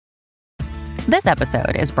This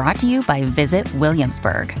episode is brought to you by Visit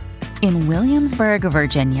Williamsburg. In Williamsburg,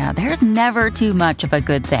 Virginia, there's never too much of a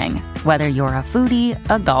good thing. Whether you're a foodie,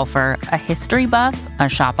 a golfer, a history buff, a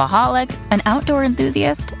shopaholic, an outdoor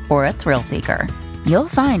enthusiast, or a thrill seeker, you'll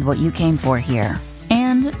find what you came for here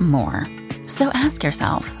and more. So ask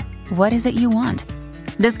yourself, what is it you want?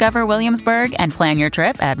 Discover Williamsburg and plan your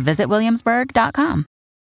trip at visitwilliamsburg.com.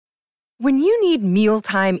 When you need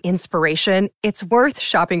mealtime inspiration, it's worth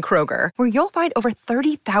shopping Kroger, where you'll find over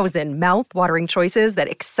 30,000 mouth-watering choices that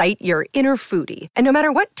excite your inner foodie. And no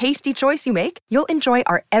matter what tasty choice you make, you'll enjoy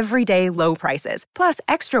our everyday low prices, plus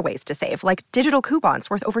extra ways to save, like digital coupons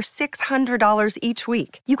worth over $600 each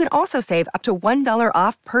week. You can also save up to $1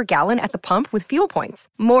 off per gallon at the pump with fuel points.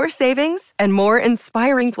 More savings and more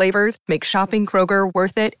inspiring flavors make shopping Kroger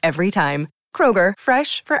worth it every time. Kroger,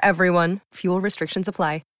 fresh for everyone. Fuel restrictions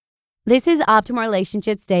apply. This is Optimal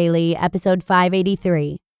Relationships Daily, episode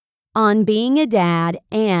 583, on being a dad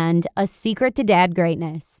and a secret to dad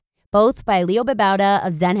greatness, both by Leo Babauta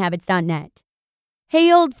of ZenHabits.net.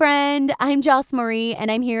 Hey, old friend, I'm Joss Marie, and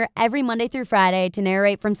I'm here every Monday through Friday to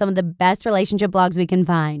narrate from some of the best relationship blogs we can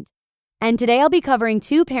find. And today I'll be covering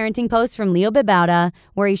 2 parenting posts from Leo Babauta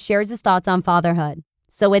where he shares his thoughts on fatherhood.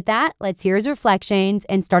 So with that, let's hear his reflections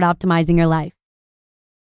and start optimizing your life.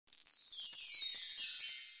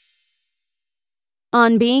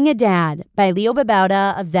 On Being a Dad by Leo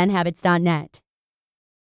Babauta of ZenHabits.net.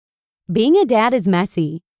 Being a dad is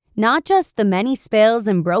messy. Not just the many spills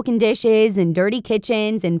and broken dishes and dirty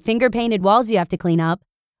kitchens and finger-painted walls you have to clean up,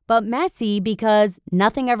 but messy because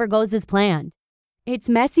nothing ever goes as planned. It's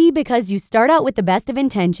messy because you start out with the best of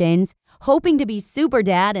intentions, hoping to be super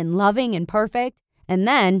dad and loving and perfect, and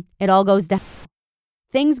then it all goes down.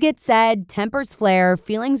 Things get said, tempers flare,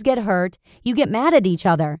 feelings get hurt, you get mad at each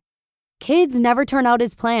other. Kids never turn out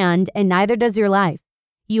as planned, and neither does your life.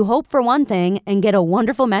 You hope for one thing and get a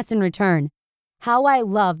wonderful mess in return. How I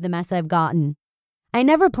love the mess I've gotten. I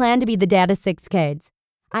never planned to be the dad of 6 kids.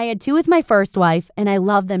 I had 2 with my first wife, and I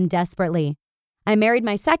love them desperately. I married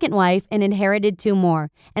my second wife and inherited 2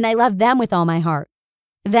 more, and I love them with all my heart.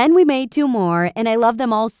 Then we made 2 more, and I love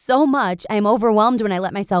them all so much I'm overwhelmed when I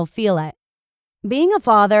let myself feel it. Being a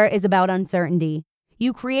father is about uncertainty.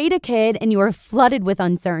 You create a kid and you are flooded with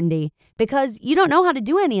uncertainty because you don't know how to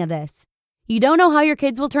do any of this. You don't know how your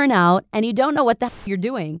kids will turn out and you don't know what the hell you're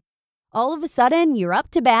doing. All of a sudden, you're up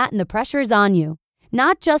to bat and the pressure is on you.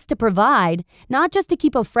 Not just to provide, not just to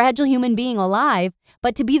keep a fragile human being alive,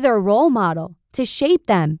 but to be their role model, to shape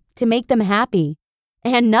them, to make them happy.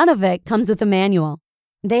 And none of it comes with a manual.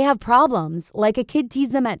 They have problems, like a kid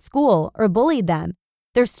teased them at school or bullied them.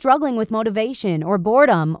 They're struggling with motivation or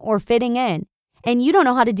boredom or fitting in. And you don't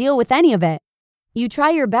know how to deal with any of it. You try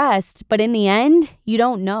your best, but in the end, you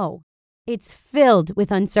don't know. It's filled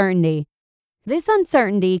with uncertainty. This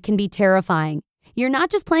uncertainty can be terrifying. You're not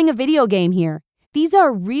just playing a video game here. These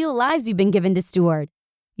are real lives you've been given to steward.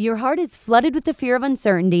 Your heart is flooded with the fear of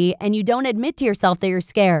uncertainty, and you don't admit to yourself that you're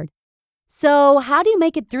scared. So how do you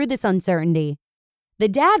make it through this uncertainty? The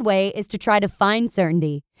dad way is to try to find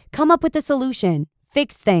certainty, come up with a solution,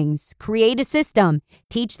 fix things, create a system,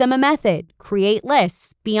 teach them a method, create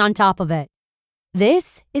lists, be on top of it.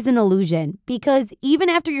 This is an illusion because even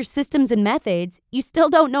after your systems and methods, you still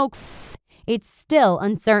don't know. It's still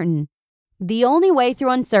uncertain. The only way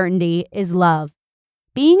through uncertainty is love.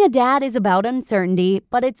 Being a dad is about uncertainty,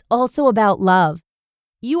 but it's also about love.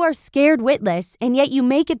 You are scared witless, and yet you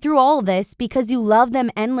make it through all of this because you love them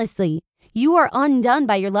endlessly. You are undone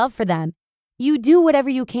by your love for them. You do whatever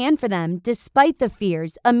you can for them, despite the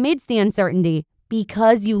fears, amidst the uncertainty,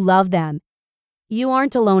 because you love them. You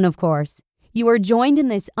aren't alone, of course. You are joined in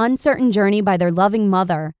this uncertain journey by their loving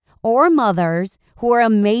mother, or mothers, who are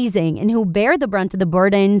amazing and who bear the brunt of the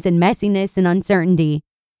burdens and messiness and uncertainty.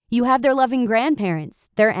 You have their loving grandparents,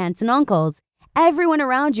 their aunts and uncles, everyone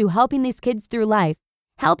around you helping these kids through life,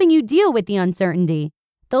 helping you deal with the uncertainty.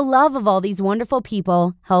 The love of all these wonderful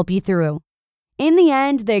people help you through. In the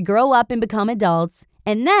end, they grow up and become adults,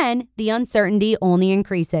 and then the uncertainty only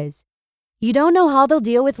increases. You don't know how they'll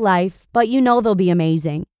deal with life, but you know they'll be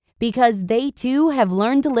amazing, because they too have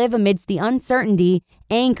learned to live amidst the uncertainty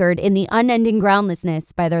anchored in the unending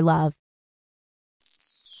groundlessness by their love.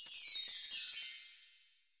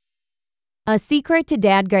 A Secret to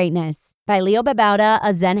Dad Greatness by Leo Babauta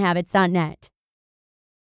of ZenHabits.net.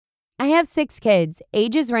 I have 6 kids,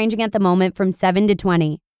 ages ranging at the moment from 7 to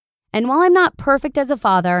 20. And while I'm not perfect as a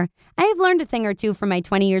father, I have learned a thing or two from my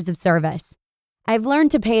 20 years of service. I've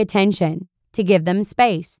learned to pay attention, to give them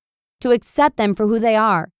space, to accept them for who they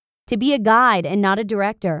are, to be a guide and not a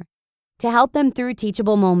director, to help them through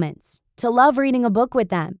teachable moments, to love reading a book with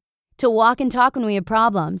them, to walk and talk when we have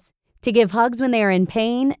problems, to give hugs when they are in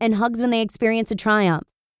pain and hugs when they experience a triumph,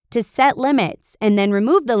 to set limits and then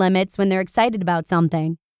remove the limits when they're excited about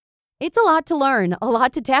something. It's a lot to learn, a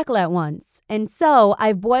lot to tackle at once. And so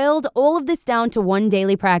I've boiled all of this down to one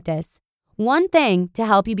daily practice. One thing to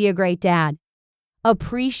help you be a great dad.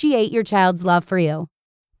 Appreciate your child's love for you.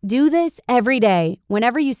 Do this every day,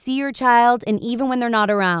 whenever you see your child and even when they're not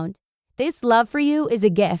around. This love for you is a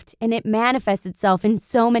gift, and it manifests itself in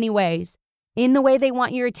so many ways. In the way they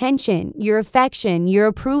want your attention, your affection, your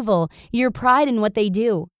approval, your pride in what they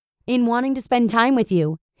do. In wanting to spend time with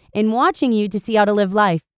you. In watching you to see how to live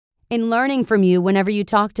life. In learning from you whenever you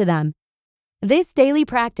talk to them. This daily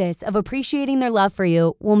practice of appreciating their love for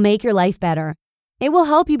you will make your life better. It will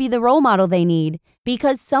help you be the role model they need,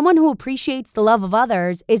 because someone who appreciates the love of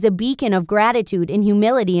others is a beacon of gratitude and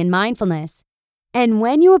humility and mindfulness. And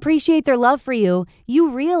when you appreciate their love for you,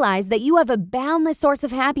 you realize that you have a boundless source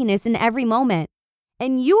of happiness in every moment.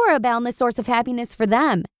 And you are a boundless source of happiness for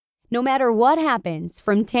them. No matter what happens,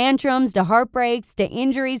 from tantrums to heartbreaks to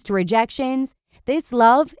injuries to rejections, this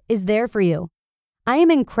love is there for you. I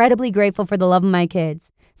am incredibly grateful for the love of my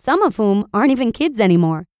kids, some of whom aren't even kids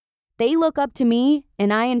anymore. They look up to me,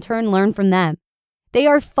 and I in turn learn from them. They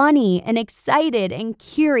are funny and excited and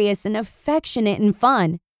curious and affectionate and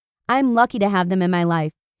fun. I'm lucky to have them in my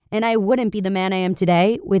life, and I wouldn't be the man I am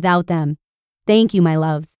today without them. Thank you, my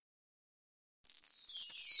loves.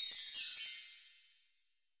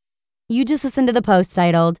 You just listened to the post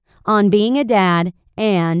titled, On Being a Dad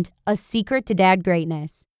and A Secret to Dad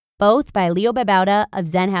Greatness, both by Leo Babauta of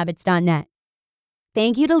ZenHabits.net.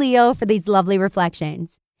 Thank you to Leo for these lovely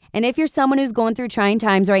reflections. And if you're someone who's going through trying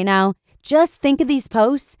times right now, just think of these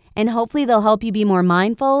posts and hopefully they'll help you be more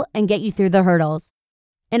mindful and get you through the hurdles.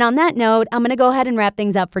 And on that note, I'm going to go ahead and wrap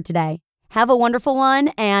things up for today. Have a wonderful one,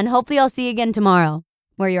 and hopefully I'll see you again tomorrow,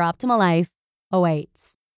 where your optimal life awaits.